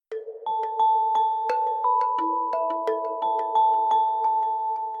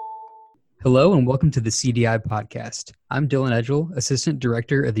Hello and welcome to the CDI podcast. I'm Dylan Edgell, Assistant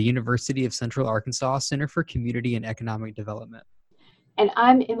Director of the University of Central Arkansas Center for Community and Economic Development. And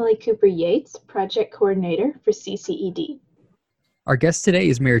I'm Emily Cooper Yates, Project Coordinator for CCED. Our guest today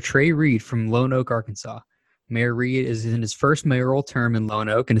is Mayor Trey Reed from Lone Oak, Arkansas. Mayor Reed is in his first mayoral term in Lone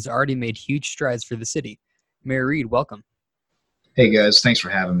Oak and has already made huge strides for the city. Mayor Reed, welcome. Hey guys, thanks for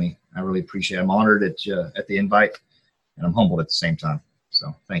having me. I really appreciate it. I'm honored at the invite, and I'm humbled at the same time.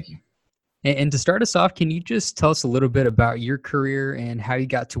 So thank you. And to start us off, can you just tell us a little bit about your career and how you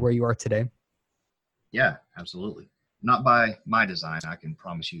got to where you are today? Yeah, absolutely. Not by my design, I can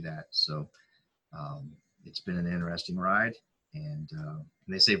promise you that. So it's been an interesting ride, and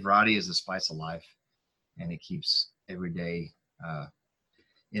they say variety is the spice of life, and it keeps every day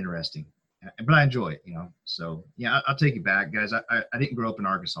interesting. But I enjoy it, So yeah, I'll take you back, guys. I didn't grow up in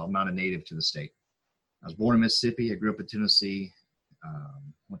Arkansas. I'm not a native to the state. I was born in Mississippi. I grew up in Tennessee.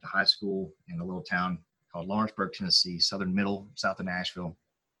 Went to high school in a little town called Lawrenceburg, Tennessee, southern middle, south of Nashville.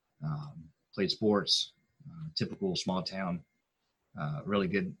 Played sports, typical small town, really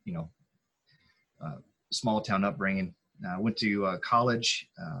good, small town upbringing. Went to college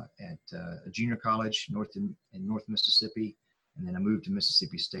at a junior college in North Mississippi, and then I moved to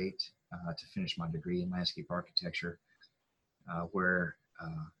Mississippi State to finish my degree in landscape architecture, where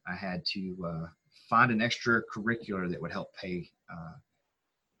I had to find an extracurricular that would help pay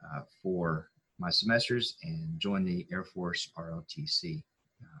for my semesters and join the Air Force ROTC.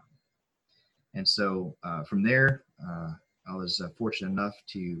 And so from there, I was fortunate enough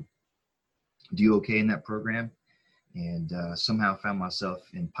to do okay in that program, and somehow found myself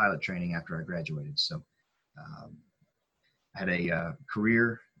in pilot training after I graduated. So I had a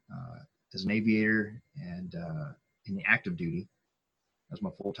career as an aviator and in the active duty. That was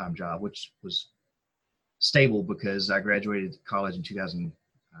my full-time job, which was stable because I graduated college in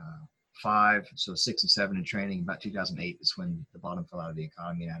 2005, so 6 and 7 in training. About 2008 is when the bottom fell out of the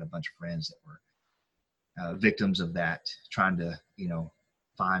economy, and I had a bunch of friends that were victims of that, trying to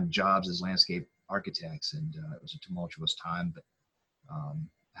find jobs as landscape architects, and it was a tumultuous time, but I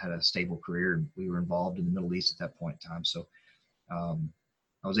had a stable career. We were involved in the Middle East at that point in time, so I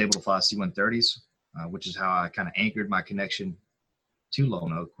was able to fly C-130s, which is how I kind of anchored my connection to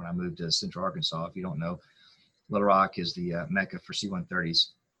Lone Oak when I moved to Central Arkansas. If you don't know, Little Rock is the mecca for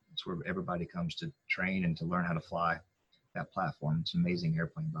C-130s. It's where everybody comes to train and to learn how to fly that platform. It's an amazing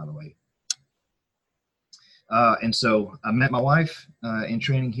airplane, by the way. And so I met my wife in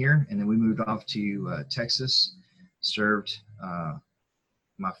training here, and then we moved off to Texas, served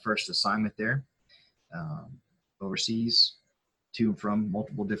my first assignment there overseas, to and from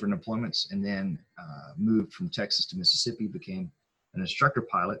multiple different deployments, and then moved from Texas to Mississippi, became an instructor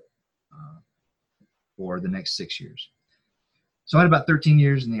pilot for the next 6 years. So I had about 13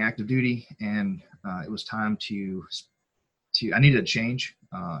 years in the active duty, and it was time I needed a change,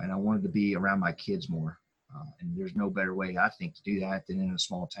 and I wanted to be around my kids more. And there's no better way, I think, to do that than in a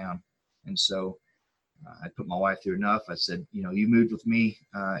small town. And so I put my wife through enough. I said, you moved with me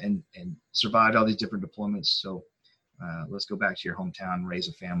and survived all these different deployments. So let's go back to your hometown, raise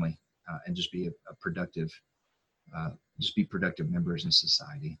a family, and just be a productive, be productive members in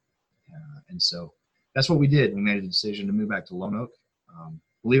society. And so that's what we did. We made a decision to move back to Lone Oak.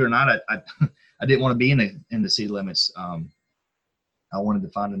 Believe it or not, I didn't want to be in the city limits. I wanted to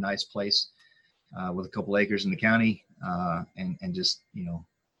find a nice place with a couple acres in the county, and just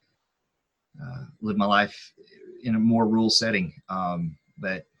live my life in a more rural setting.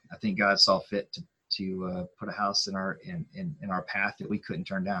 But I think God saw fit to put a house in our path that we couldn't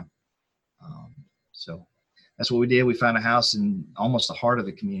turn down. So that's what we did. We found a house in almost the heart of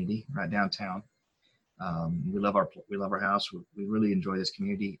the community, right downtown. We love our house. We really enjoy this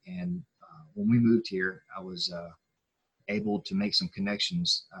community. And when we moved here, I was able to make some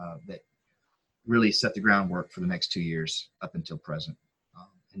connections that really set the groundwork for the next 2 years up until present.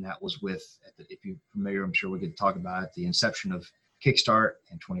 And that was if you're familiar, I'm sure we could talk about it, the inception of Kickstart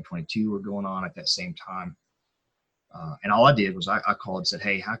in 2022 were going on at that same time. And all I did was I called and said,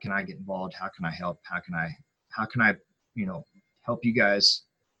 hey, how can I get involved? How can I help? How can I help you guys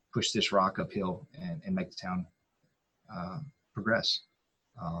push this rock uphill and make the town progress?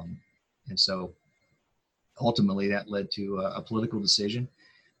 And so ultimately that led to a political decision.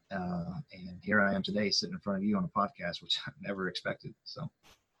 And here I am today sitting in front of you on a podcast, which I never expected. So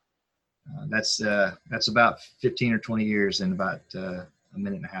that's about 15 or 20 years in about a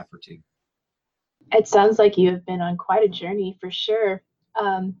minute and a half or two. It sounds like you have been on quite a journey for sure.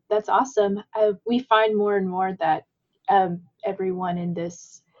 That's awesome. We find more and more that everyone in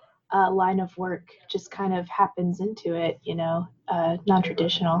this line of work just kind of happens into it,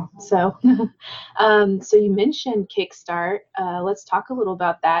 non-traditional. So, so you mentioned Kickstart. Let's talk a little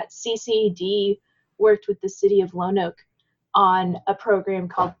about that. CCED worked with the city of Lone Oak on a program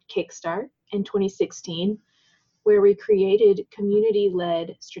called Kickstart in 2016, where we created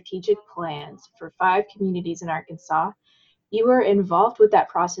community-led strategic plans for 5 communities in Arkansas. You were involved with that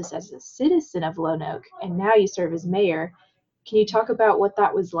process as a citizen of Lone Oak, and now you serve as mayor. Can you talk about what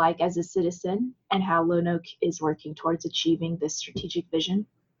that was like as a citizen and how Lone Oak is working towards achieving this strategic vision?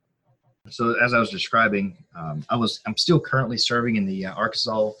 So as I was describing, I'm still currently serving in the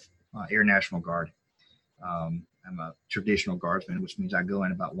Arkansas Air National Guard. I'm a traditional guardsman, which means I go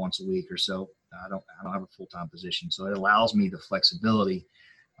in about once a week or so. I don't have a full-time position, so it allows me the flexibility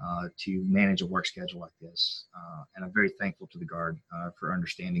to manage a work schedule like this. And I'm very thankful to the Guard for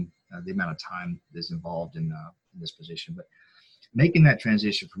understanding the amount of time that's involved in this position. But making that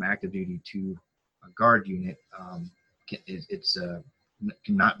transition from active duty to a Guard unit,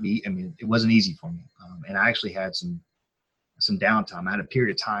 cannot be. I mean, it wasn't easy for me, and I actually had some downtime. I had a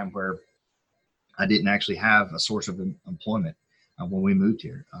period of time where I didn't actually have a source of employment when we moved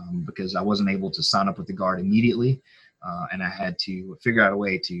here, because I wasn't able to sign up with the Guard immediately, and I had to figure out a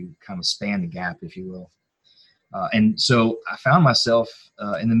way to kind of span the gap, if you will. And so I found myself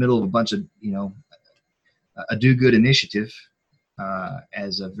in the middle of a bunch of, a do-good initiative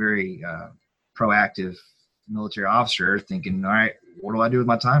as a very proactive military officer, thinking, all right, what do I do with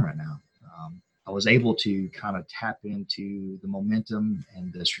my time right now? I was able to kind of tap into the momentum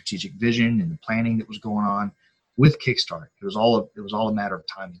and the strategic vision and the planning that was going on with Kickstart. It was all a matter of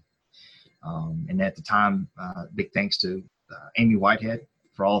timing. And at the time, big thanks to Amy Whitehead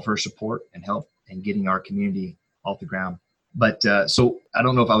for all of her support and help in getting our community off the ground. But so I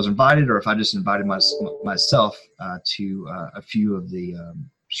don't know if I was invited or if I just invited myself to a few of the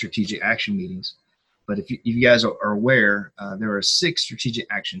strategic action meetings. But if you guys are aware, there are 6 strategic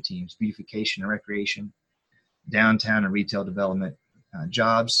action teams: beautification and recreation, downtown and retail development,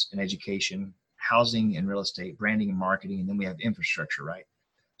 jobs and education, housing and real estate, branding and marketing, and then we have infrastructure, right?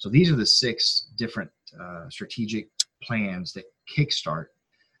 So these are the 6 different strategic plans that Kickstart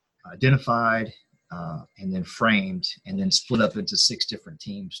identified and then framed and then split up into 6 different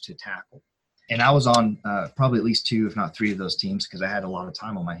teams to tackle. And I was on probably at least 2, if not 3 of those teams, because I had a lot of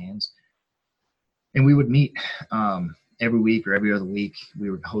time on my hands. And we would meet every week or every other week. We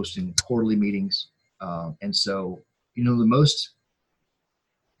were hosting quarterly meetings. And so, the most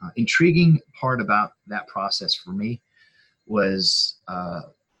intriguing part about that process for me was,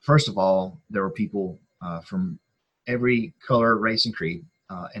 first of all, there were people from every color, race, and creed,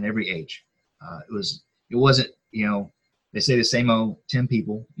 and every age. It wasn't, they say the same old 10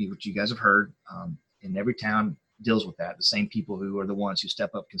 people, which you guys have heard, and every town deals with that. The same people who are the ones who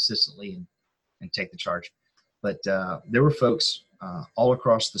step up consistently and take the charge. But there were folks all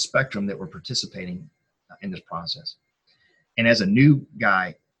across the spectrum that were participating in this process. And as a new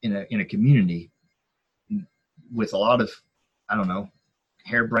guy in a community with a lot of,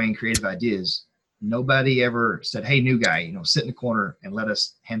 harebrained creative ideas, nobody ever said, "Hey, new guy, sit in the corner and let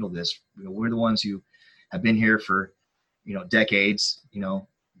us handle this. We're the ones who have been here for, decades,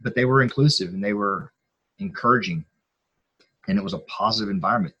 but they were inclusive and they were encouraging, and it was a positive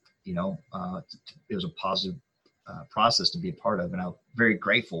environment. It was a positive process to be a part of, and I'm very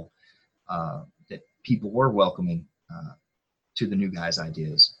grateful that people were welcoming to the new guys'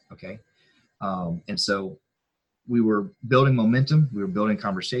 ideas. Okay, and so we were building momentum, we were building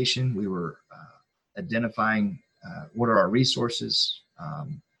conversation, we were identifying what are our resources,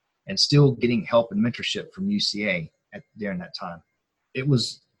 and still getting help and mentorship from UCA during that time. It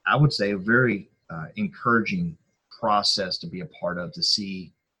was, I would say, a very encouraging process to be a part of, to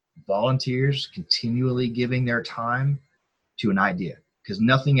see volunteers continually giving their time to an idea, because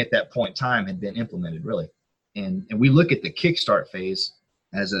nothing at that point in time had been implemented really. And we look at the Kickstart phase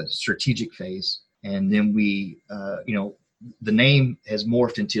as a strategic phase, and then we, the name has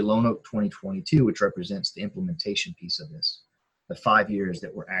morphed into Lone Oak 2022, which represents the implementation piece of this, the 5 years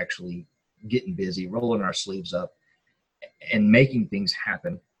that we're actually getting busy, rolling our sleeves up and making things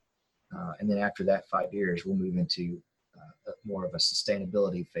happen. And then after that 5 years, we'll move into more of a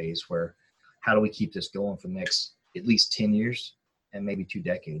sustainability phase, where how do we keep this going for the next at least 10 years and maybe 2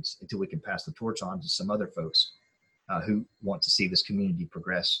 decades, until we can pass the torch on to some other folks who want to see this community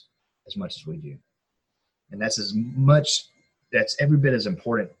progress as much as we do. And that's every bit as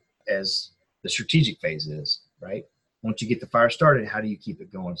important as the strategic phase is, right? Once you get the fire started, how do you keep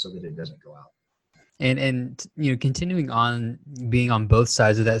it going so that it doesn't go out? And continuing on being on both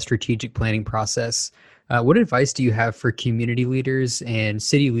sides of that strategic planning process, What advice do you have for community leaders and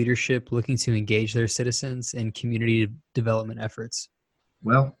city leadership looking to engage their citizens in community development efforts?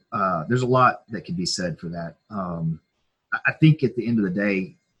 Well, there's a lot that can be said for that. I think at the end of the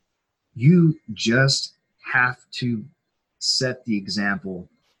day, you just have to set the example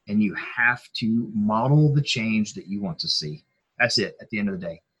and you have to model the change that you want to see. That's it at the end of the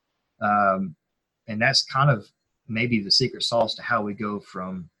day. And that's kind of maybe the secret sauce to how we go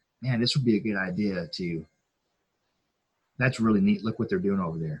from, man, this would be a good idea, to that's really neat. Look what they're doing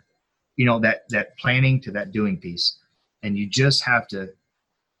over there. You know, that planning to that doing piece. And you just have to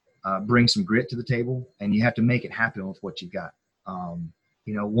bring some grit to the table, and you have to make it happen with what you've got.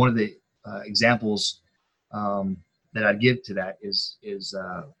 You know, one of the examples that I'd give to that is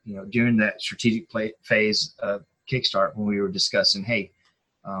you know, during that strategic phase of Kickstart, when we were discussing, hey,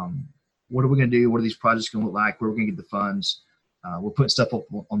 what are we going to do? What are these projects going to look like? Where are we going to get the funds? We're putting stuff up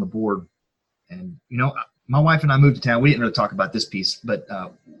on the board. And, you know, my wife and I moved to town. We didn't really talk about this piece, but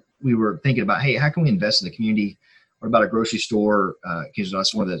we were thinking about, hey, how can we invest in the community? What about a grocery store? Because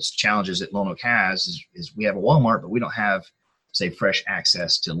that's one of the challenges that Lone Oak has is we have a Walmart, but we don't have, say, fresh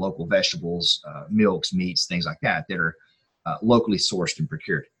access to local vegetables, milks, meats, things like that are locally sourced and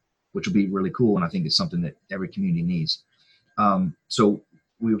procured, which would be really cool. And I think it's something that every community needs. So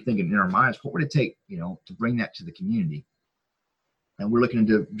we were thinking in our minds, what would it take, you know, to bring that to the community? And we're looking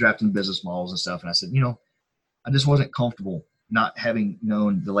into drafting business models and stuff. And I said, you know, I just wasn't comfortable not having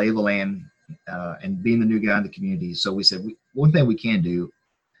known the lay of the land and being the new guy in the community. So we said, one thing we can do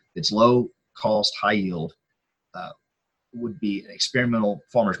that's low cost, high yield would be an experimental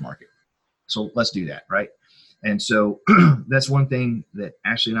farmers market. So let's do that, right? And so that's one thing that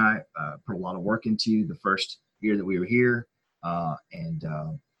Ashley and I put a lot of work into the first year that we were here. And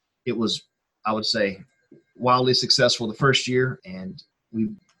it was, I would say, wildly successful the first year, and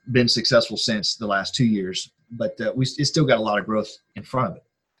we've been successful since the last 2 years, but it's still got a lot of growth in front of it.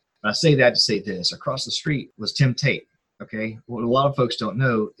 And I say that to say this: across the street was Tim Tate. Okay, what a lot of folks don't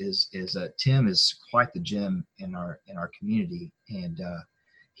know is Tim is quite the gem in our community, and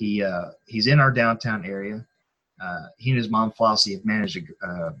he's in our downtown area. He and his mom Flossie have managed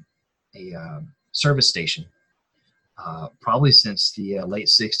a service station probably since the late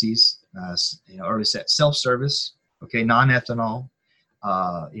 60s. You know, early set self-service, okay, non-ethanol,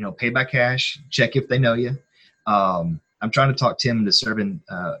 you know, pay by cash, check if they know you. I'm trying to talk Tim into serving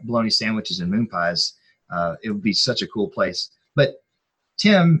bologna sandwiches and moon pies. It would be such a cool place. But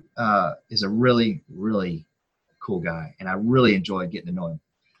Tim is a really, really cool guy, and I really enjoyed getting to know him.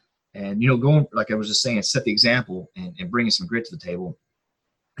 And, you know, going, like I was just saying, set the example and bringing some grit to the table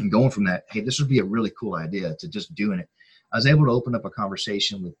and going from that, hey, this would be a really cool idea, to just doing it. I was able to open up a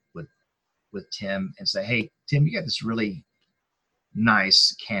conversation with Tim and say, hey, Tim, you got this really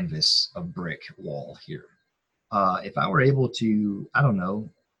nice canvas of brick wall here. If I were able to, I don't know,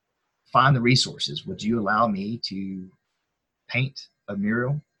 find the resources, would you allow me to paint a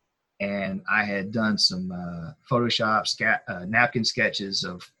mural? And I had done some Photoshop napkin sketches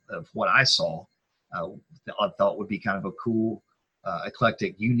of what I saw that I thought would be kind of a cool,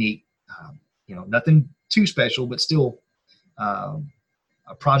 eclectic, unique, you know, nothing too special, but still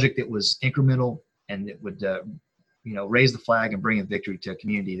a project that was incremental and that would, you know, raise the flag and bring a victory to a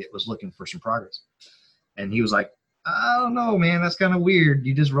community that was looking for some progress. And he was like, I don't know, man, that's kind of weird.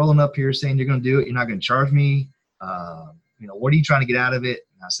 You just rolling up here saying you're going to do it. You're not going to charge me. You know, what are you trying to get out of it?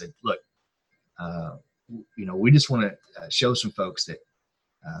 And I said, look, you know, we just want to show some folks that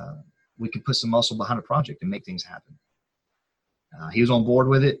we can put some muscle behind a project and make things happen. He was on board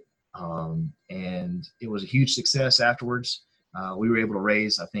with it. And it was a huge success afterwards. We were able to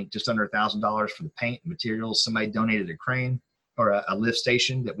raise, I think, just under $1,000 for the paint and materials. Somebody donated a crane or a lift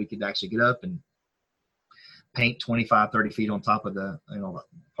station that we could actually get up and paint 25, 30 feet on top of the, you know,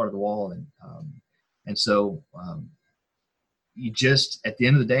 part of the wall. And so you just, at the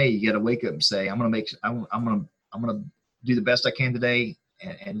end of the day, you got to wake up and say, I'm going to do the best I can today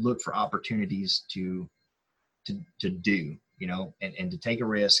and look for opportunities to do, you know, and to take a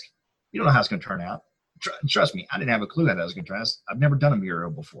risk. You don't know how it's going to turn out. Trust me, I didn't have a clue how that was going to turn out. I've never done a mural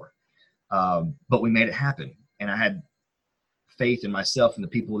before, but we made it happen. And I had faith in myself and the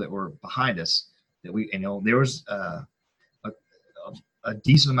people that were behind us that we, you know, there was a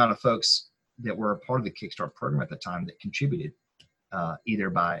decent amount of folks that were a part of the Kickstart program at the time that contributed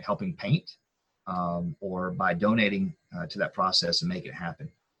either by helping paint or by donating to that process and make it happen.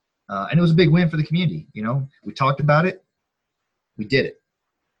 And it was a big win for the community. You know, we talked about it. We did it.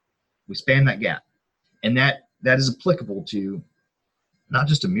 We spanned that gap. And that is applicable to not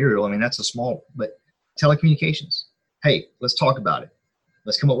just a mural. I mean, that's a small, but telecommunications. Hey, let's talk about it.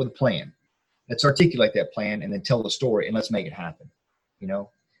 Let's come up with a plan. let's articulate that plan and then tell the story and let's make it happen, you know.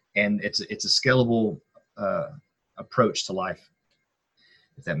 And it's a scalable approach to life,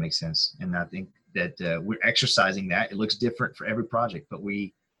 if that makes sense. And I think that we're exercising that. It looks different for every project, but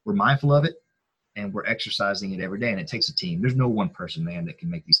we're mindful of it and we're exercising it every day. And it takes a team. There's no one person, man, that can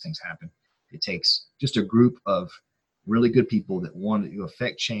make these things happen. It takes just a group of really good people that want to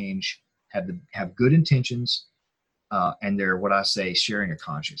affect change, have good intentions, and they're, what I say, sharing a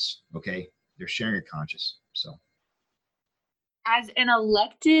conscience. Okay, they're sharing a conscience. So, as an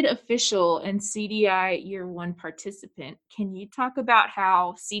elected official and CDI Year One participant, can you talk about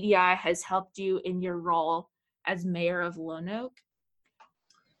how CDI has helped you in your role as mayor of Lone Oak?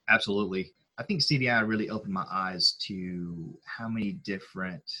 Absolutely. I think CDI really opened my eyes to how many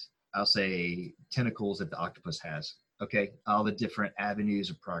different, I'll say, tentacles that the octopus has. Okay, all the different avenues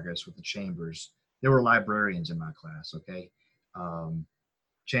of progress with the chambers. There were librarians in my class. Okay,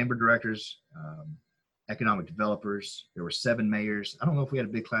 chamber directors, economic developers. There were 7 mayors. I don't know if we had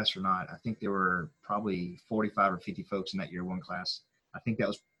a big class or not. I think there were probably 45 or 50 folks in that Year One class. I think that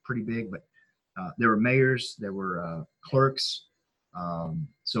was pretty big, but there were mayors, there were clerks.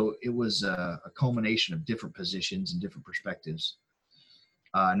 So it was a culmination of different positions and different perspectives.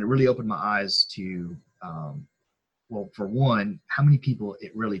 And it really opened my eyes to, well, for one, how many people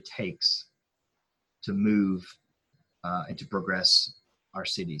it really takes to move and to progress our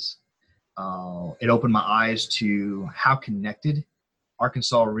cities. It opened my eyes to how connected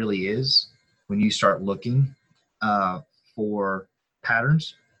Arkansas really is when you start looking for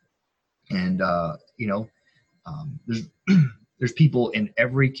patterns. And, you know, there's people in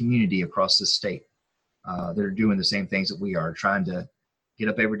every community across the state that are doing the same things that we are, trying to get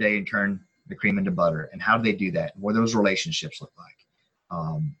up every day and turn the cream into butter. And how do they do that? What do those relationships look like?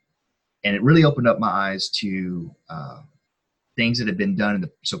 And it really opened up my eyes to things that have been done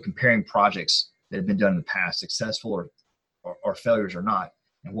so comparing projects that have been done in the past, successful or failures or not,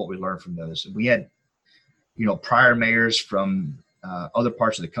 and what we learned from those. We had, you know, prior mayors from other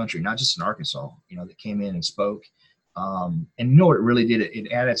parts of the country, not just in Arkansas, you know, that came in and spoke. And you know what it really did?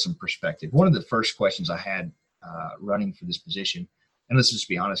 It added some perspective. One of the first questions I had running for this position, and let's just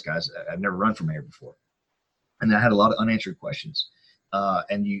be honest, guys, I've never run for mayor before. And I had a lot of unanswered questions.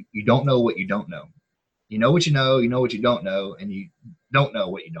 And you don't know what you don't know. You know what you know what you don't know, and you don't know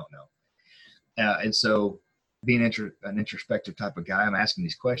what you don't know. And so being an introspective type of guy, I'm asking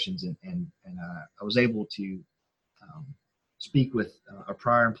these questions, and I was able to speak with a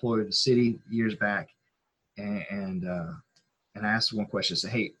prior employee of the city years back, and I asked one question. I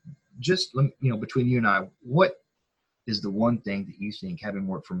said, hey, just, you know, between you and I, what is the one thing that you think, having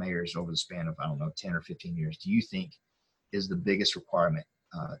worked for mayors over the span of, I don't know, 10 or 15 years, do you think is the biggest requirement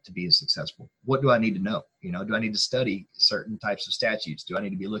to be successful? What do I need to know? You know, do I need to study certain types of statutes? Do I need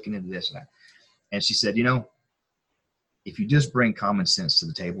to be looking into this and that? And she said, you know, if you just bring common sense to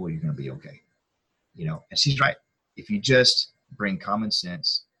the table, you're going to be okay. You know, and she's right. If you just bring common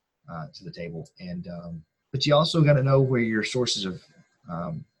sense to the table, and but you also got to know where your sources of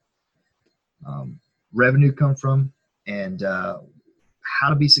revenue come from, and how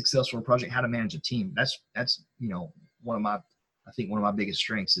to be successful in a project, how to manage a team. That's you know, I think one of my biggest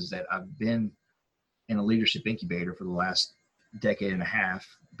strengths is that I've been in a leadership incubator for the last decade and a half,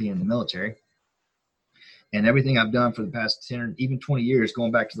 being in the military. And everything I've done for the past 10, even 20 years,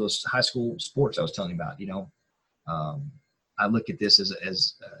 going back to those high school sports I was telling you about, you know, I look at this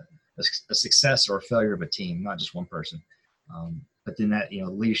as a success or a failure of a team, not just one person. But then that, you know,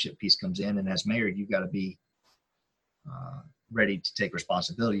 leadership piece comes in, and as mayor, you've got to be ready to take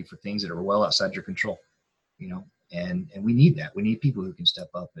responsibility for things that are well outside your control, you know, and we need that. We need people who can step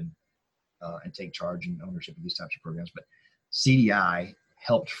up and take charge and ownership of these types of programs. But CDI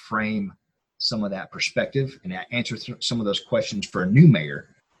helped frame some of that perspective and answer some of those questions for a new mayor,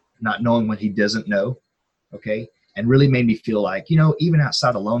 not knowing what he doesn't know. Okay. And really made me feel like, you know, even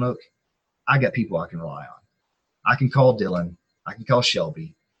outside of Lone Oak, I got people I can rely on. I can call Dylan. I can call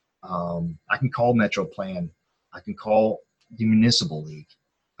Shelby. I can call Metro Plan. I can call the Municipal League.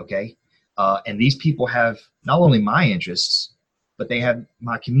 Okay. And these people have not only my interests, but they have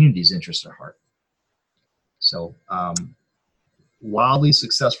my community's interests at heart. So, wildly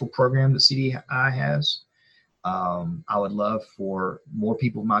successful program that CDI has. I would love for more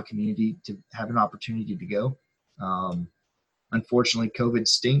people in my community to have an opportunity to go. Unfortunately, COVID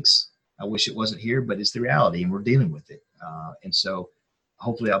stinks. I wish it wasn't here, but it's the reality, and we're dealing with it. And so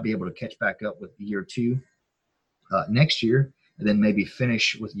hopefully I'll be able to catch back up with year 2 next year, and then maybe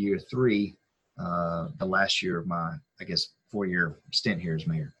finish with year 3, the last year of my, I guess, 4-year stint here as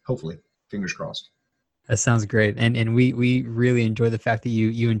mayor. Hopefully, fingers crossed. That sounds great. And we really enjoy the fact that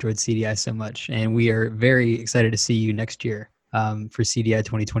you enjoyed CDI so much. And we are very excited to see you next year for CDI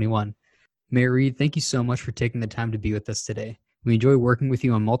 2021. Mayor Reed, thank you so much for taking the time to be with us today. We enjoy working with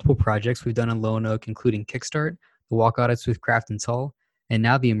you on multiple projects we've done in Lonoke, including Kickstart, the walk audits with Craft and Tull, and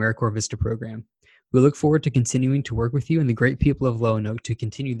now the AmeriCorps Vista program. We look forward to continuing to work with you and the great people of Lonoke to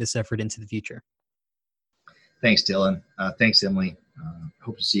continue this effort into the future. Thanks, Dylan. Thanks, Emily.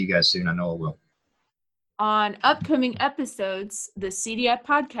 Hope to see you guys soon. I know I will. On upcoming episodes, the CDI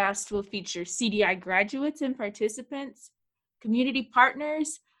podcast will feature CDI graduates and participants, community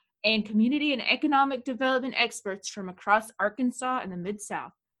partners, and community and economic development experts from across Arkansas and the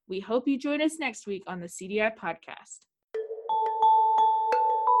Mid-South. We hope you join us next week on the CDI podcast.